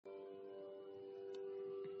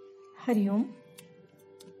Hari Om.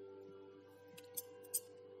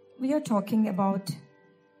 We are talking about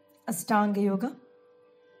Ashtanga Yoga,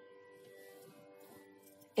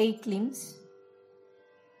 8 limbs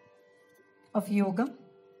of yoga.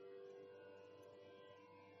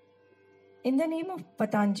 In the name of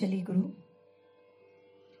Patanjali Guru,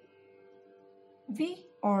 we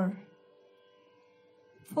are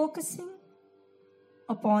focusing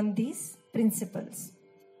upon these principles.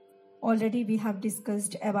 Already we have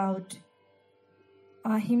discussed about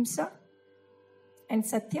Ahimsa and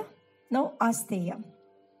Satya. Now Asteya.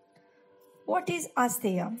 What is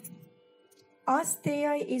Asteya?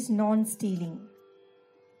 Asteya is non-stealing.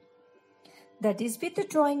 That is,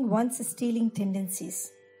 withdrawing one's stealing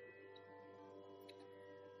tendencies.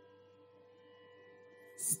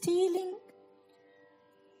 Stealing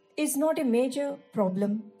is not a major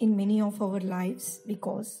problem in many of our lives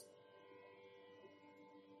because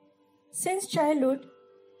since childhood,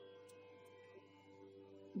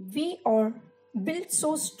 we are built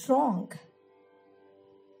so strong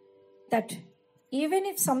that even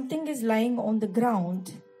if something is lying on the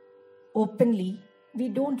ground openly, we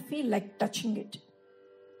don't feel like touching it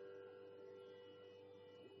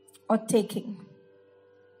or taking.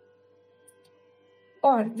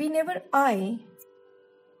 Or we never eye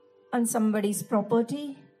on somebody's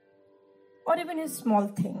property or even a small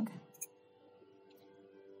thing,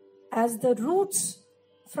 as the roots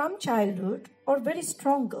from childhood are very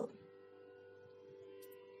stronger.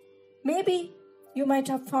 Maybe you might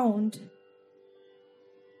have found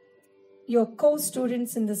your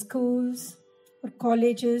co-students in the schools or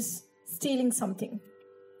colleges stealing something.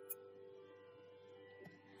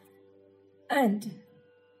 And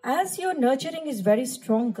as your nurturing is very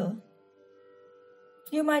stronger,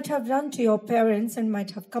 you might have run to your parents and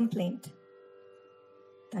might have complained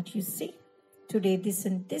that you see, today this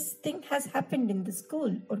and this thing has happened in the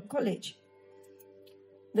school or college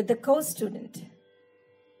with the co-student.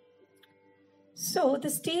 So the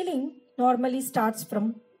stealing normally starts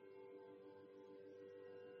from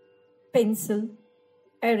pencil,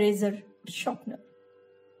 eraser, sharpener.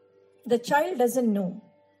 The child doesn't know.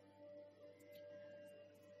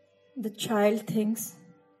 The child thinks,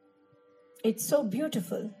 it's so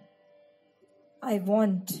beautiful. I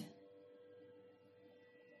want.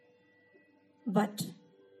 But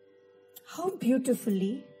how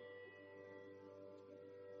beautifully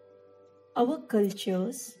our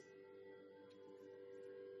cultures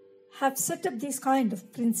have set up these kind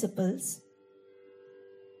of principles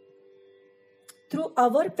through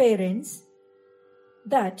our parents,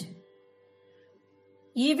 that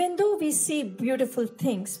even though we see beautiful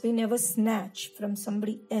things, we never snatch from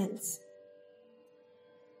somebody else.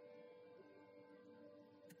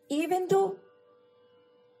 Even though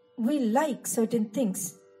we like certain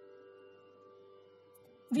things,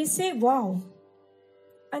 we say wow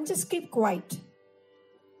and just keep quiet.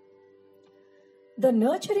 The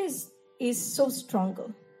nurture is so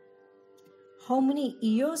stronger. How many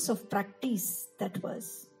years of practice that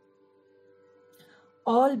was?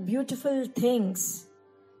 All beautiful things,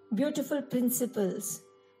 beautiful principles,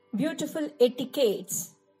 beautiful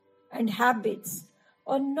etiquettes and habits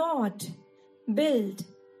are not built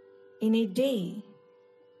in a day.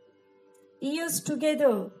 Years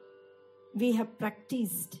together, we have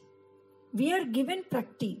practiced. We are given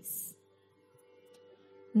practice.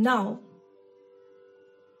 Now,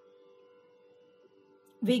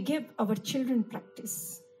 we give our children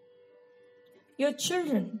practice. Your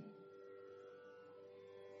children,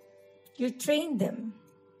 you train them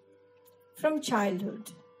from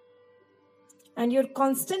childhood. And your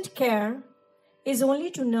constant care is only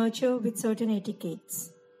to nurture with certain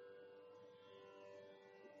etiquettes.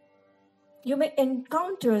 You may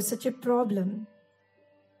encounter such a problem,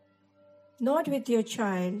 not with your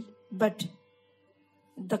child, but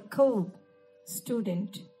the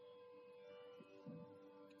co-student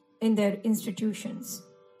in their institutions,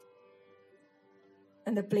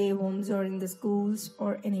 in the play homes or in the schools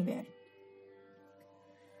or anywhere.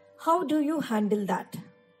 How do you handle that?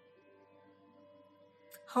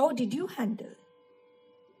 How did you handle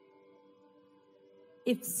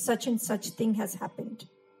if such and such thing has happened?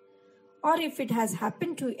 Or if it has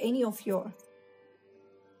happened to any of your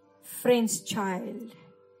friend's child,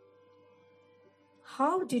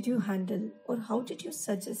 how did you handle or how did you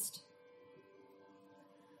suggest?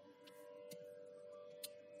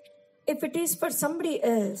 If it is for somebody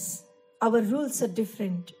else, our rules are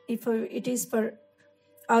different. If it is for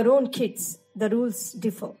our own kids, the rules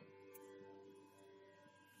differ.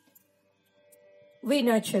 We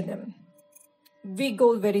nurture them. We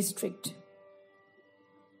go very strict.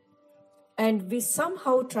 And we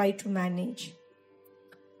somehow try to manage.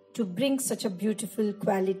 to bring such a beautiful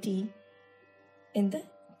quality in the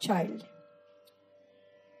child.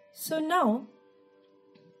 So now,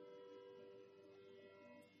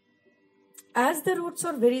 as the roots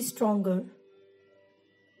are very stronger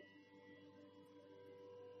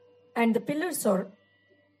and the pillars are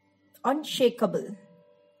unshakable,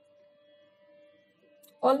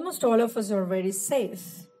 almost all of us are very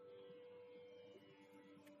safe.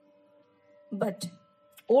 But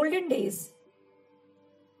olden days,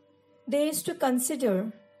 they used to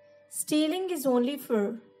consider stealing is only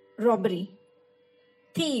for robbery,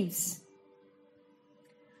 thieves,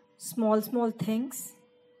 small things,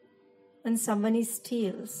 when someone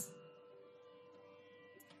steals.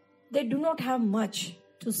 They do not have much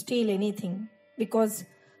to steal anything because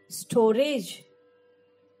storage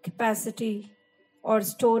capacity or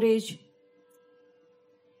storage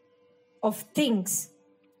of things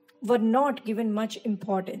were not given much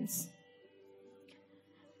importance.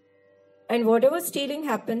 And whatever stealing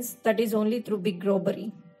happens, that is only through big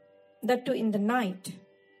robbery. That too in the night.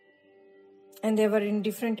 And they were in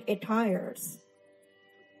different attires.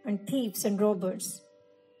 And thieves and robbers.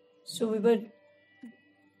 So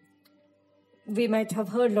we might have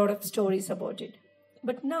heard a lot of stories about it.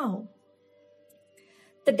 But now,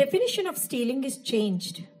 the definition of stealing is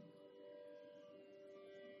changed.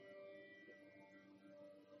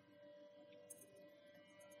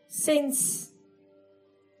 Since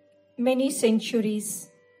many centuries,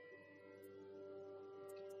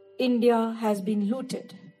 India has been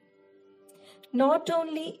looted. Not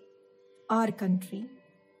only our country,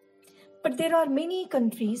 but there are many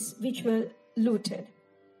countries which were looted.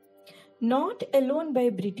 Not alone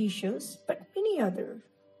by Britishers, but many other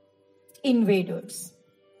invaders.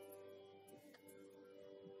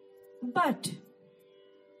 But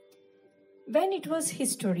when it was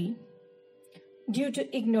history, due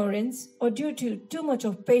to ignorance or due to too much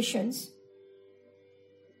of patience,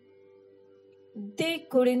 they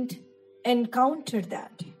couldn't encounter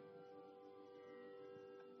that.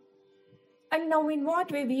 And now in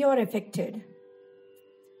what way we are affected?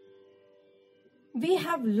 We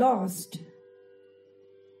have lost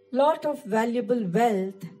lot of valuable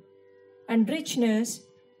wealth and richness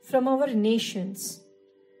from our nations.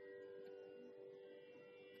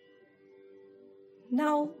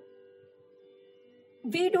 Now,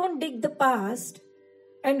 we don't dig the past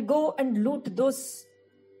and go and loot those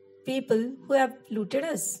people who have looted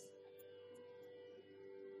us.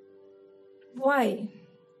 Why?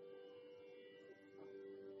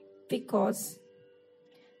 Because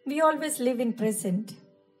we always live in present,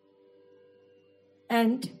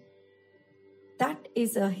 and that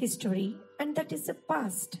is a history and that is a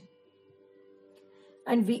past.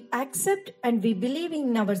 And we accept and we believe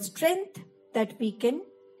in our strength that we can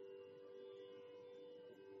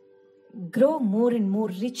grow more and more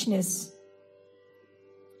richness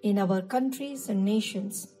in our countries and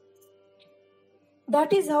nations.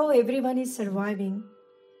 That is how everyone is surviving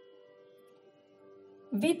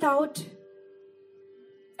without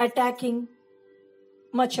attacking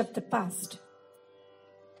much of the past.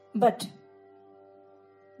 But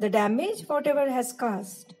the damage, whatever has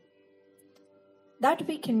caused, that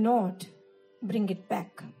we cannot bring it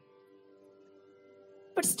back.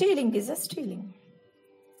 But stealing is a stealing.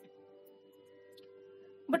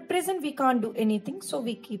 But present we can't do anything, so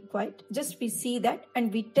we keep quiet. Just we see that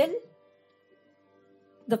and we tell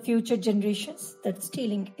the future generations that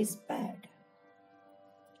stealing is bad.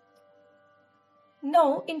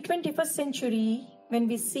 Now, in 21st century, when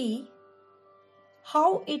we see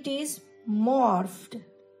how it is morphed,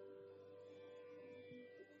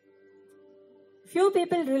 few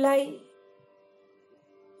people rely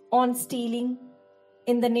on stealing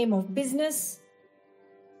in the name of business.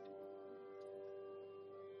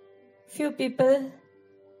 Few people,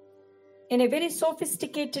 in a very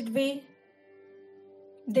sophisticated way,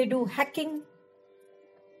 they do hacking.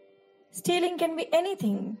 Stealing can be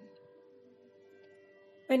anything.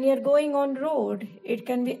 When you're going on road, it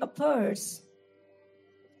can be a purse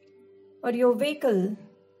or your vehicle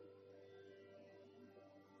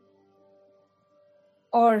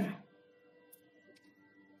or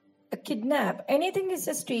a kidnap. Anything is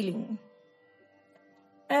a stealing.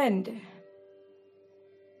 And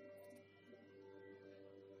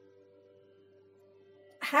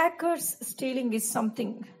hackers stealing is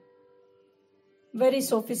something very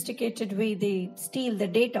sophisticated way. They steal the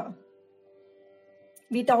data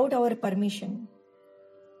without our permission.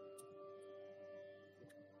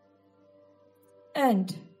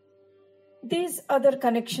 And these other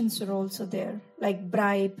connections are also there, like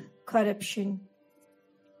bribe, corruption,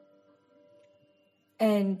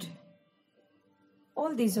 and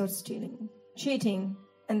all these are stealing, cheating,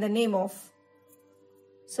 in the name of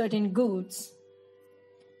certain goods.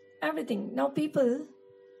 Everything. Now people,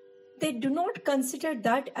 they do not consider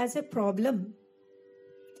that as a problem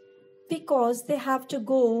because they have to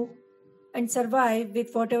go and survive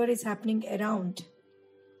with whatever is happening around.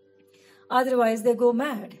 Otherwise, they go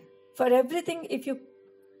mad. For everything, if you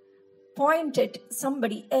point at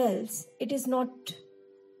somebody else, it is not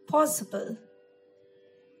possible.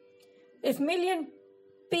 If million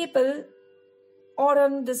people are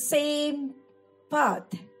on the same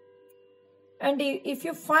path, and if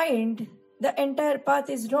you find the entire path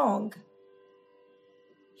is wrong,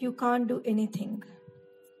 you can't do anything.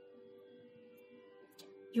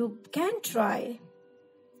 You can try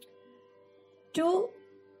to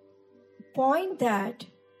point that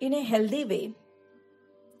in a healthy way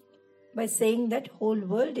by saying that whole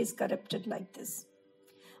world is corrupted like this.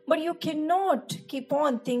 But you cannot keep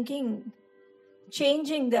on thinking,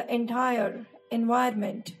 changing the entire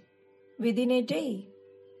environment within a day.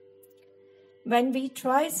 When we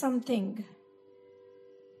try something,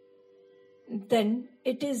 then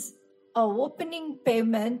it is an opening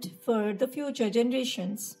pavement for the future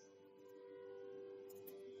generations.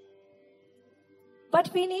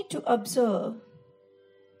 But we need to observe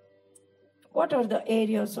what are the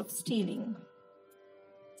areas of stealing.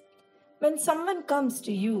 When someone comes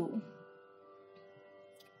to you,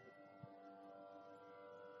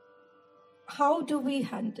 how do we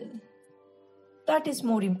handle? That is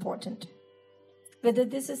more important, whether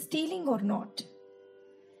this is stealing or not.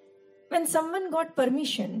 When someone got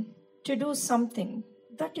permission to do something,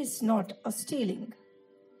 that is not a stealing.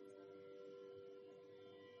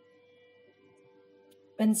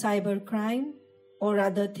 When cybercrime or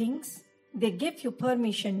other things, they give you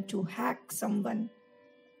permission to hack someone,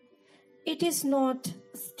 it is not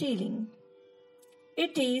stealing.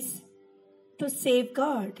 It is to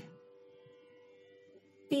safeguard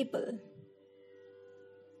people.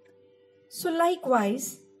 So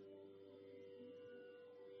likewise,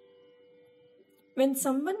 when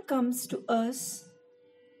someone comes to us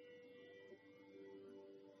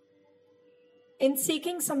in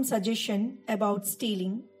seeking some suggestion about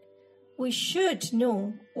stealing, we should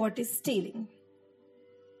know what is stealing.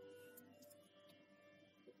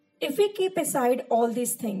 If we keep aside all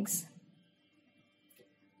these things,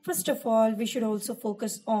 first of all, we should also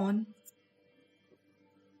focus on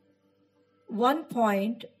one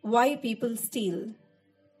point why people steal.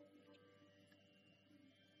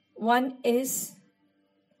 One is,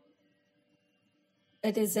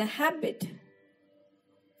 it is a habit.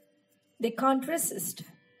 They can't resist.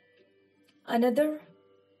 Another,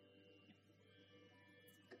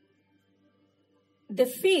 they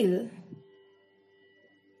feel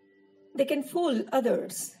they can fool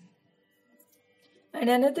others. And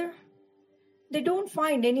another, they don't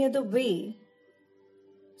find any other way.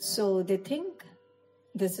 So they think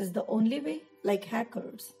this is the only way, like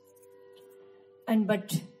hackers.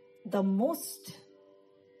 But the most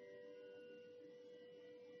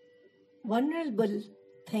vulnerable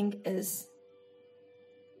thing is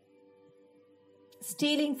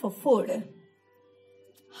stealing for food,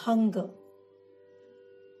 hunger.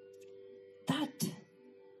 That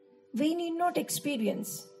we need not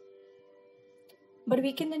experience, but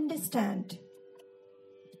we can understand.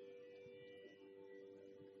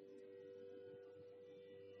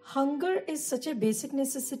 Hunger is such a basic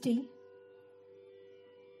necessity.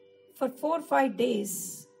 For 4 or 5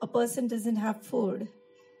 days, a person doesn't have food.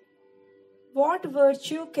 What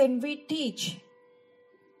virtue can we teach?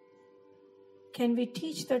 Can we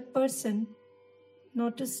teach that person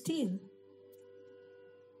not to steal?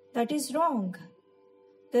 That is wrong.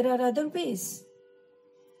 There are other ways.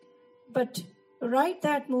 But right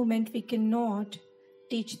that moment, we cannot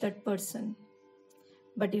teach that person.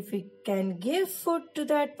 But if we can give food to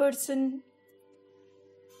that person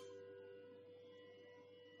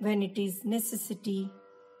when it is necessity,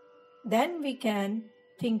 then we can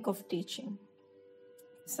think of teaching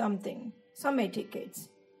something, some etiquettes.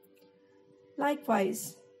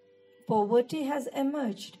 Likewise, poverty has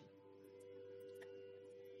emerged.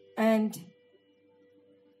 And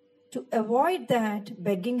to avoid that,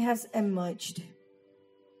 begging has emerged.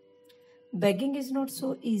 Begging is not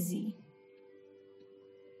so easy.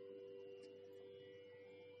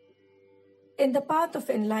 In the path of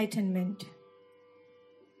enlightenment,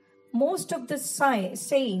 most of the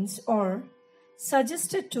saints are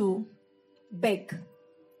suggested to beg,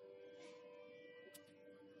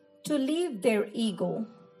 to leave their ego.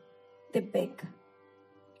 They beg.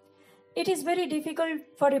 It is very difficult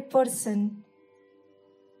for a person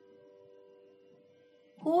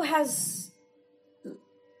who has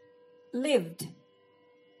lived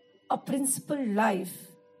a principled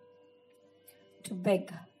life to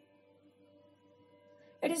beg.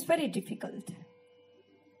 It is very difficult.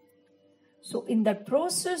 So in the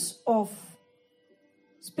process of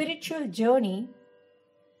spiritual journey,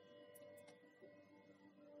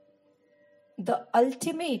 the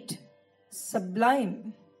ultimate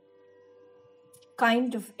sublime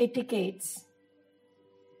kind of etiquettes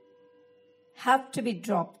have to be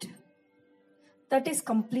dropped. That is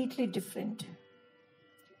completely different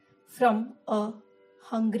from a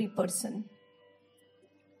hungry person.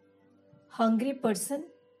 Hungry person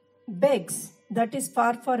begs. That is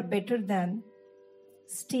far, far better than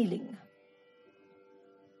stealing.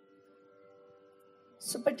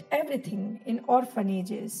 So, but everything in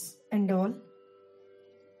orphanages and all,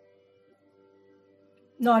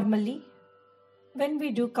 normally, when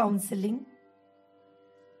we do counseling,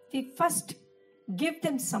 we first give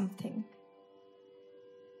them something,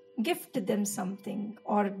 gift them something,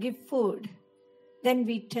 or give food. Then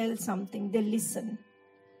we tell something, they listen,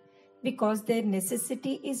 because their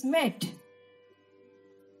necessity is met.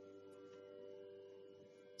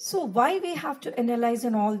 So why we have to analyze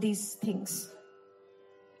on all these things?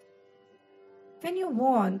 When you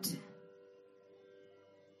want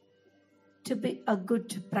to be a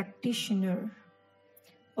good practitioner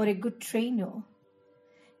or a good trainer,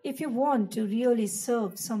 if you want to really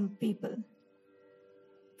serve some people,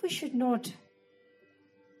 we should not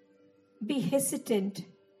be hesitant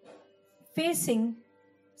facing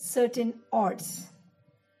certain odds.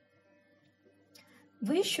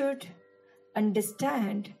 We should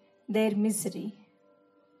understand their misery,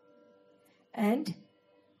 and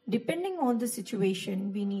depending on the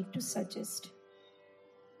situation, we need to suggest.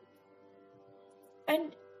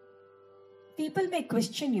 And people may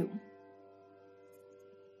question you.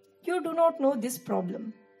 You do not know this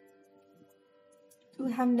problem. You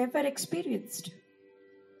have never experienced.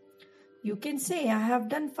 You can say, I have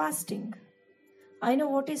done fasting. I know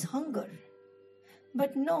what is hunger.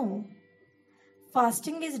 But no,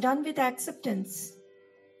 fasting is done with acceptance.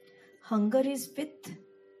 Hunger is with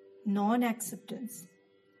non-acceptance.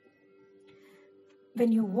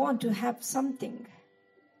 When you want to have something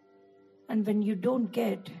and when you don't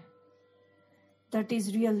get, that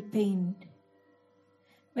is real pain.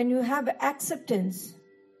 When you have acceptance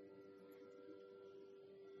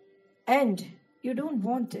and you don't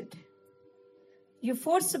want it, you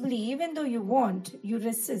forcibly, even though you want, you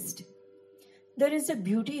resist. There is a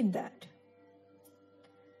beauty in that.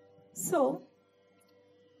 So,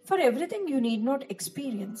 for everything you need not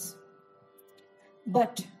experience,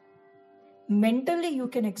 but mentally you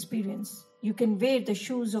can experience. You can wear the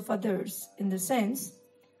shoes of others in the sense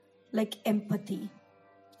like empathy.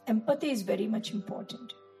 Empathy is very much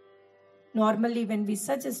important. Normally when we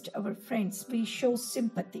suggest our friends, we show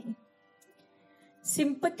sympathy.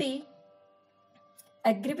 Sympathy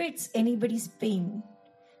aggravates anybody's pain,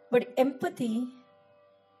 but empathy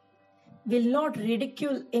will not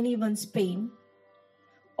ridicule anyone's pain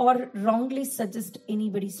or wrongly suggest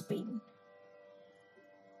anybody's pain.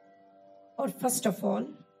 Or first of all,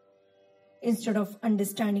 instead of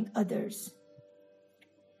understanding others,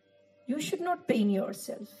 you should not pain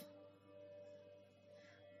yourself.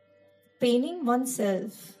 Paining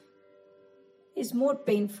oneself is more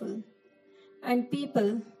painful, and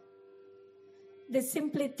people, they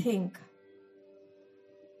simply think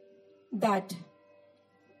that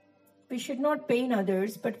we should not pain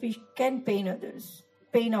others, but we can pain others,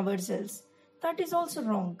 pain ourselves. That is also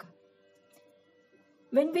wrong.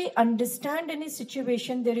 When we understand any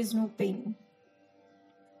situation, there is no pain.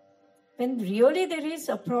 When really there is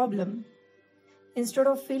a problem, instead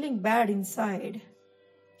of feeling bad inside,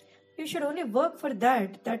 you should only work for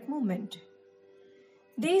that moment.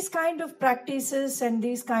 These kind of practices and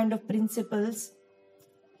these kind of principles,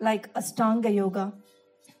 like Asteya Yoga,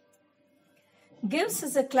 gives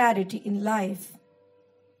us a clarity in life.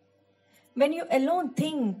 When you alone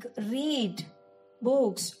think, read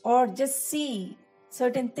books, or just see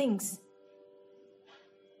certain things,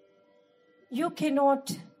 you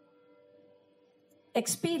cannot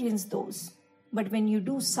experience those. But when you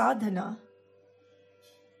do sadhana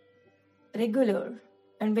regular,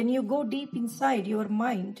 and when you go deep inside your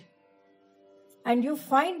mind and you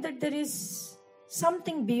find that there is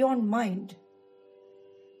something beyond mind,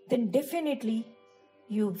 then definitely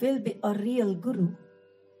you will be a real guru.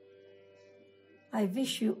 I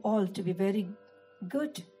wish you all to be very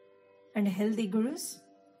good and healthy gurus,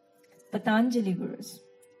 Patanjali gurus.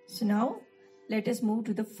 So now let us move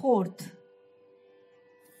to the fourth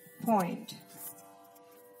point.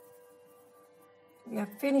 We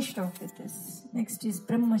have finished off with this. Next is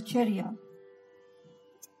Brahmacharya.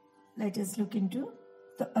 Let us look into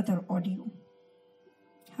the other audio.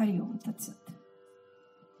 Hari Om Tat Sat.